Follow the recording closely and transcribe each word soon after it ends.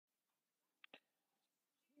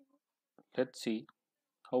let's see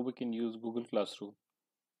how we can use Google Classroom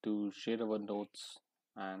to share our notes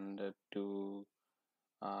and to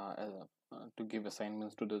give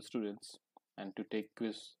assignments to the students and to take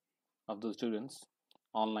quiz of the students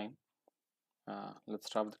online. Let's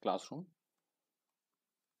start with the classroom.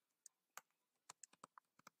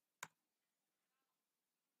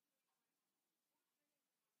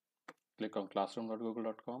 Click on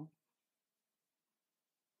classroom.google.com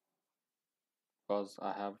because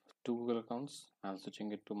I have two Google accounts. I'm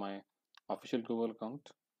switching it to my official Google account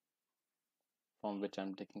from which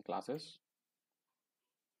I'm taking classes.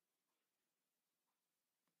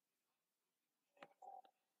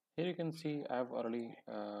 Here you can see I've already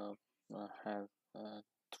have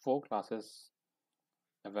four classes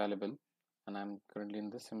available, and I'm currently in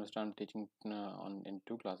this semester I'm teaching on in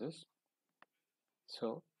two classes.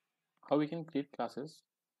 So how we can create classes?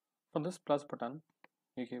 For this plus button,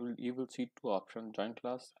 you will see two options: join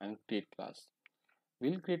class and create class.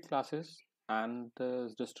 We'll create classes and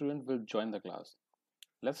the student will join the class.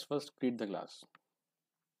 Let's first create the class.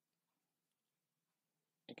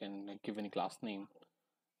 You can give any class name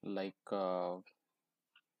like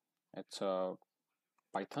it's a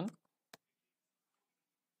Python,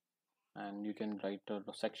 and you can write a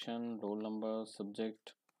section, roll number,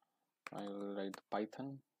 subject. I will write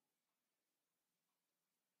Python.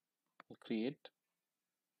 Create.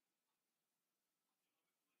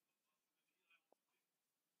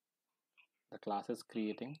 The class is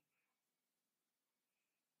creating.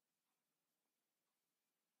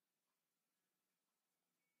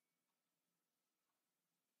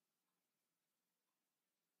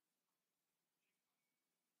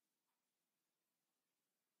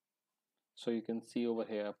 So you can see over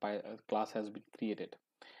here a class has been created.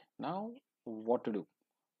 Now what to do?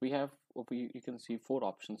 You can see four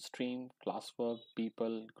options: stream, classwork,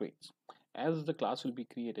 people, grades. As the class will be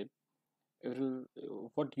created, it will,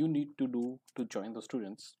 what you need to do to join the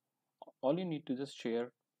students, all you need to just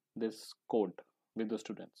share this code with the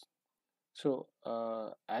students. So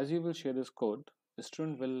as you will share this code, the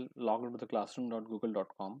student will log into the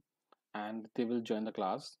classroom.google.com and they will join the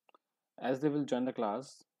class. As they will join the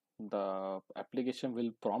class, the application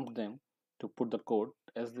will prompt them to put the code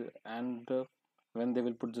when they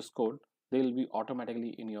will put this code, they will be automatically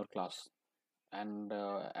in your class. And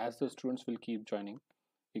as the students will keep joining,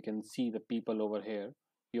 you can see the people over here.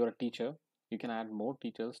 You're a teacher, you can add more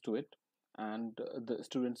teachers to it, and the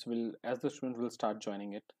students will, as the students will start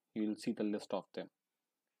joining it, you will see the list of them.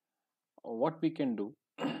 What we can do,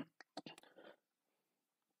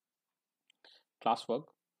 classwork.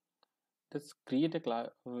 Let's create a class.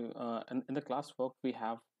 In the classwork,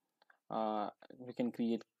 uh, we can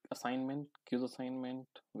create assignment, quiz assignment.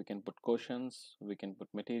 We can put questions. We can put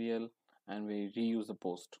material, and we reuse the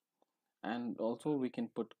post. And also we can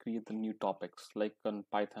create the new topics like on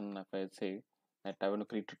Python. If I say that I want to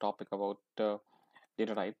create a topic about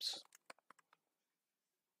data types,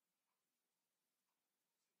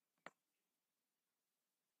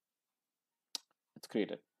 it's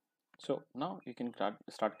created. So now you can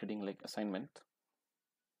start creating like assignment.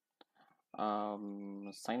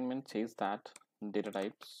 Assignment says that data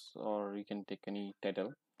types, or you can take any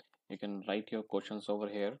title. You can write your questions over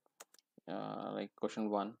here, like question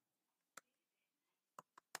 1: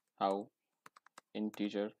 how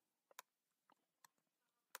integer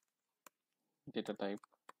data type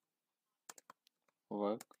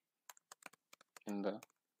work in the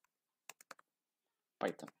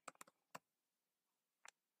Python.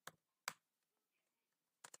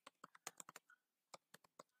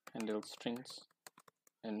 Handle strings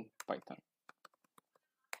in Python.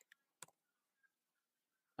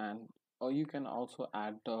 And or you can also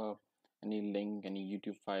add any link, any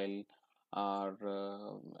YouTube file,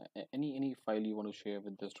 or any file you want to share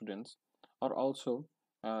with the students. Or also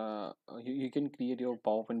you can create your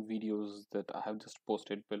PowerPoint videos that I have just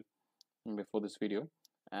posted before this video,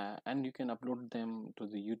 and you can upload them to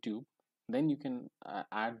the YouTube. Then you can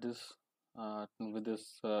add this with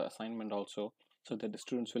this assignment also, so that the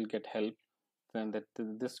students will get help. Then that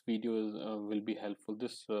this video will be helpful.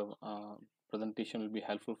 This presentation will be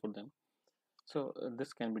helpful for them. So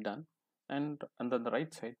this can be done. And on the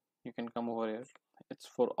right side, you can come over here. It's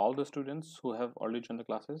for all the students who have already joined the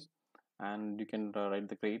classes, and you can write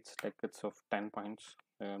the grades like it's of 10 points.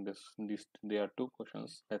 These there are two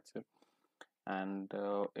questions. That's it. And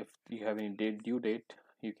if you have any due date,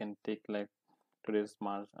 you can take like today's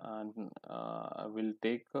March, and will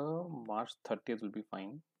take March 30th will be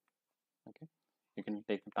fine. Okay, you can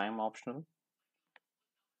take time optional.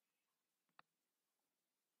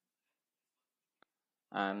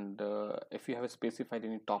 And if you have specified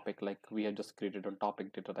any topic, like we have just created a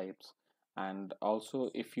topic data types, And also,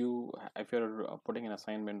 if you're putting an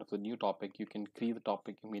assignment of the new topic, you can create the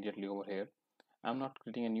topic immediately over here. I'm not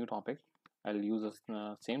creating a new topic. I'll use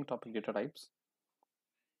the same topic data types.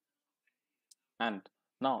 And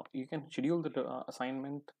now you can schedule the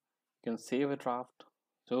assignment. You can save a draft.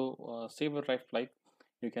 So save a draft, like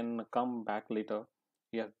you can come back later.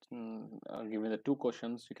 You have given the two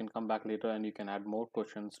questions, you can come back later and you can add more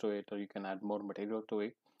questions to it, or you can add more material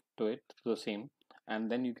to the same,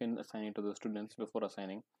 and then you can assign it to the students before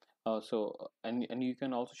assigning. And you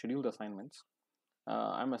can also schedule the assignments.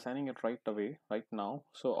 I'm assigning it right away, right now.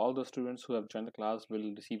 So all the students who have joined the class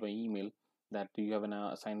will receive an email that you have an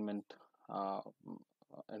assignment uh,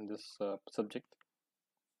 in this subject.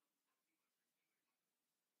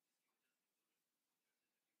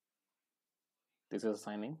 This is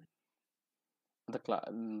assigning the class.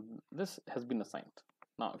 This has been assigned.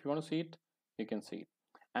 Now, if you want to see it, you can see it.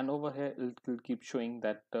 And over here, it'll keep showing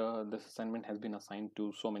that this assignment has been assigned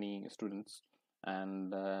to so many students,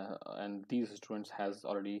 and these students has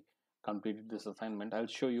already completed this assignment. I'll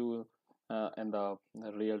show you in the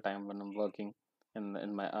real time when I'm working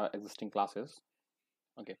in my existing classes.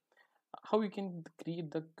 Okay, how you can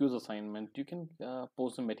create the quiz assignment? You can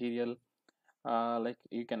post the material, like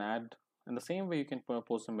you can add in the same way you can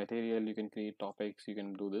post some material, you can create topics, you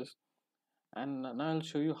can do this. And now I'll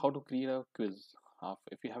show you how to create a quiz.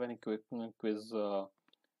 If you have any quick quiz,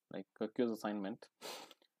 like a quiz assignment,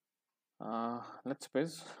 let's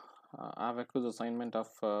suppose I have a quiz assignment of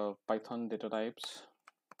Python data types.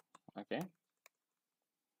 Okay,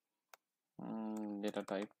 data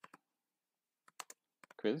type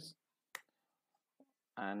quiz,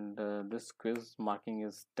 and this quiz marking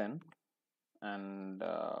is 10.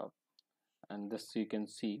 and this you can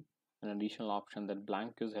see an additional option that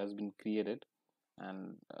blank quiz has been created.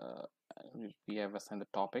 And we have assigned the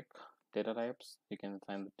topic, data types. You can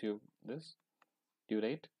assign the due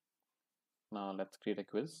date. Now let's create a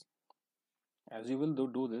quiz. As you will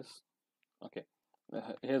do this. Okay,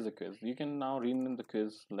 here's the quiz. You can now rename the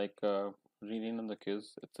quiz, like rename the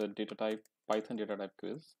quiz. It's a data type, Python data type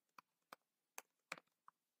quiz.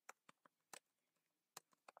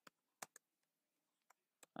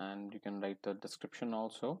 And you can write the description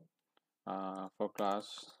also for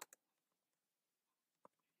class,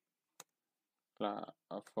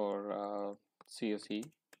 for CSE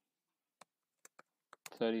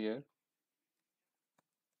third year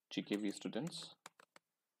GKV students.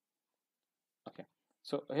 Okay,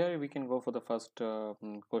 so here we can go for the first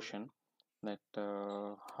question, that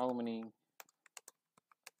how many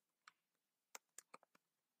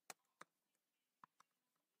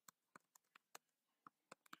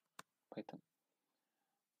Python.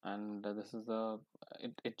 And this is the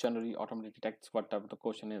it generally automatically detects what type of the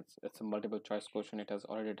question is. It's a multiple choice question, it has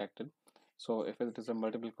already detected. So if it is a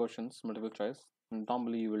multiple choice,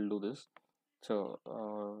 normally you will do this. So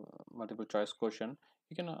multiple choice question,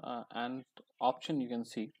 you can and option, you can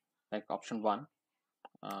see like option 1,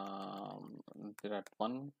 there are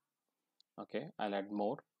 1. Okay, I'll add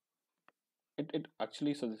more. It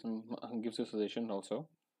actually gives you suggestion also.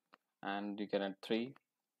 And you can add 3.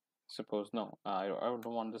 Suppose no, I don't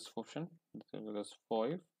want this option because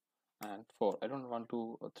 5 and 4. I don't want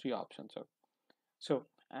 3 options. So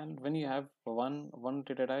and when you have one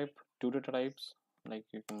data type, 2 data types, like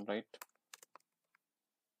you can write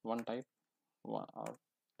one type, one, or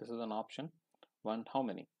this is an option, one how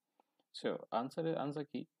many. So answer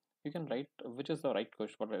key, you can write which is the right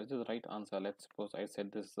question, what is the right answer. Let's suppose I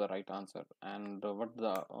said this is the right answer, and what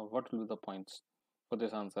will be the points for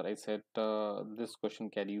this answer. I said this question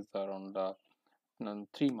carries around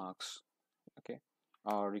 3 marks. Okay,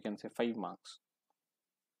 or you can say 5 marks.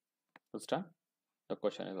 It's done. The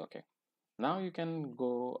question is okay. Now you can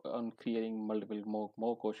go on creating multiple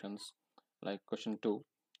more questions, like question 2.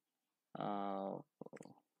 uh,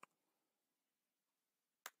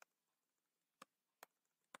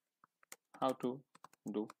 how to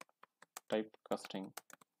do typecasting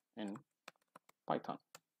in Python.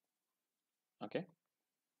 Okay,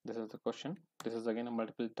 this is the question. This is again a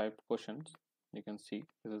multiple type questions. You can see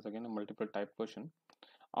this is again a multiple type question.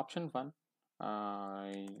 Option 1,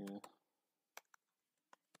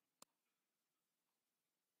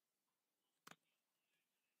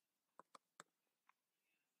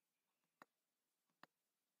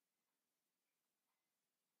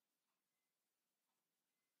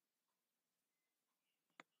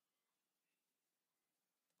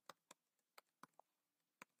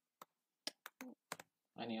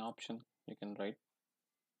 any option you can write.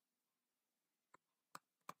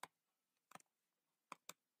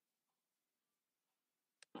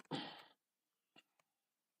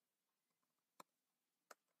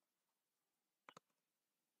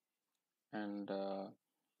 And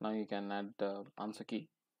now you can add the answer key,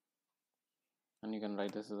 and you can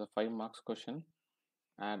write this as a 5 marks question.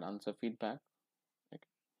 Add answer feedback. Like,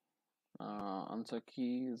 answer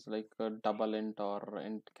key is like a double int or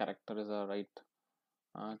int character is a right.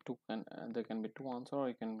 Two can there can be two answer or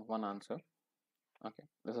you can one answer. Okay,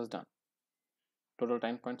 this is done. Total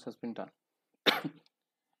 10 points has been done.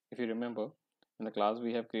 If you remember, in the class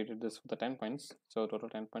we have created this for the 10 points, so total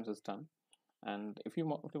 10 points is done. And if you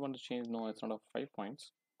want to change, no, it's not of 5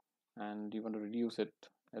 points, and you want to reduce it,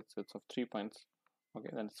 it's of 3 points. Okay,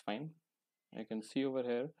 then it's fine. You can see over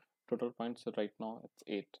here total points right now it's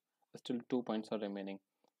 8. Still 2 points are remaining.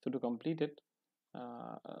 So to complete it,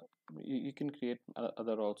 uh, uh, you can create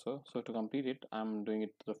other also. So to complete it, I'm doing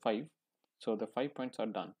it to the 5. So the 5 points are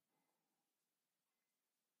done,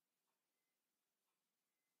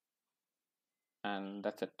 and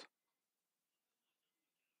that's it.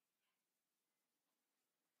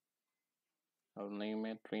 I'll name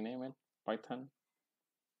it, rename it Python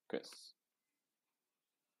quiz.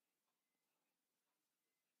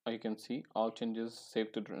 You can see all changes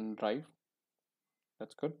saved to drive.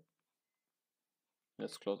 That's good.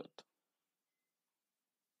 Let's close it.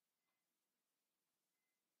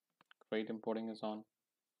 Great, importing is on,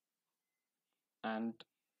 and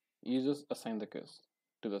users assign the quiz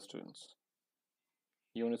to the students.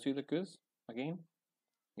 You want to see the quiz again?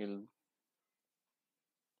 You'll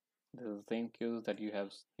This is the same quiz that you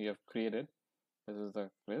have created. This is the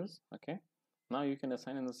quiz. Okay. Now you can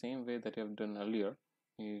assign in the same way that you have done earlier.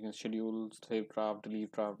 You can schedule, save draft,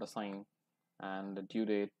 delete draft, assign, and the due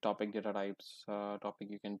date, topic, data types, topic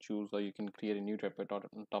you can choose, or you can create a new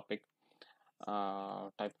topic,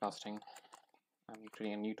 typecasting, and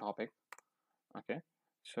create a new topic. Okay.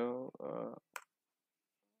 So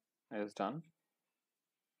it is done,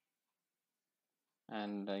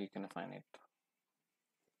 and you can assign it.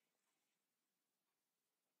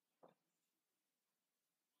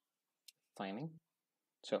 Signing.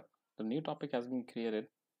 So the new topic has been created,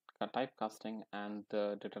 typecasting, and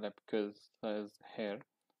the data type quiz is here.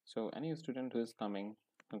 So any student who is coming,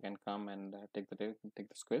 who can come and take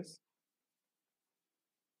this quiz.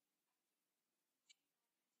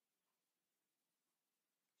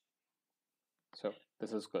 So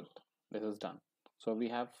this is good. This is done. So we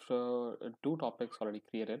have two topics already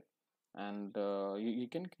created, and you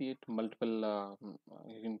can create multiple.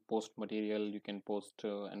 You can post material. You can post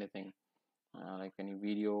anything, like any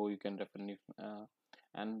video. You can definitely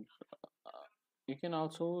and uh, you can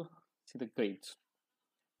also see the grades.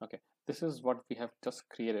 Okay, this is what we have just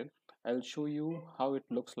created. I'll show you how it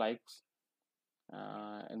looks like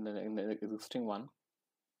in the existing one.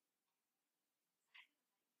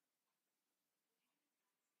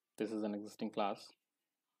 This is an existing class.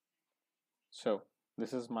 So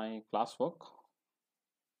this is my classwork.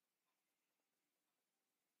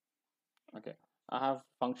 Okay, I have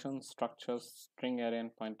functions, structures, string array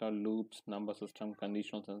and pointer, loops, number system,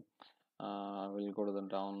 conditionals, and we'll go to the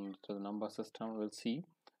down to the number system. We'll see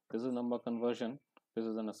this is number conversion. This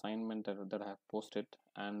is an assignment that I have posted,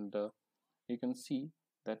 and you can see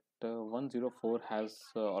that 104 has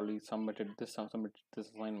already submitted this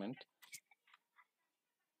assignment.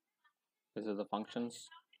 This is the functions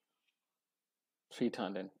 3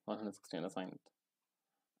 turned in 116 assigned,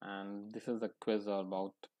 and this is the quiz all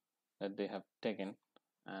about that they have taken,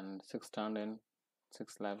 and 6 turned in,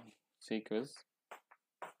 6 left. C quiz,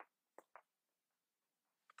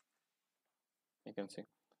 you can see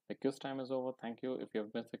the quiz time is over. Thank you. If you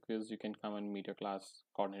have missed the quiz, you can come and meet your class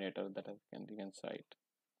coordinator that you can cite.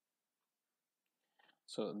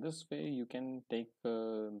 So this way you can take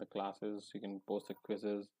the classes, you can post the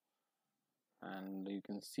quizzes, and you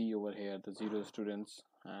can see over here the 0 students,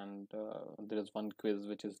 and there is one quiz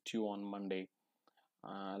which is due on Monday,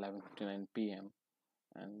 11:59 p.m.,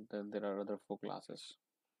 and there are other 4 classes.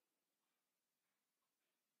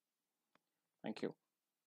 Thank you.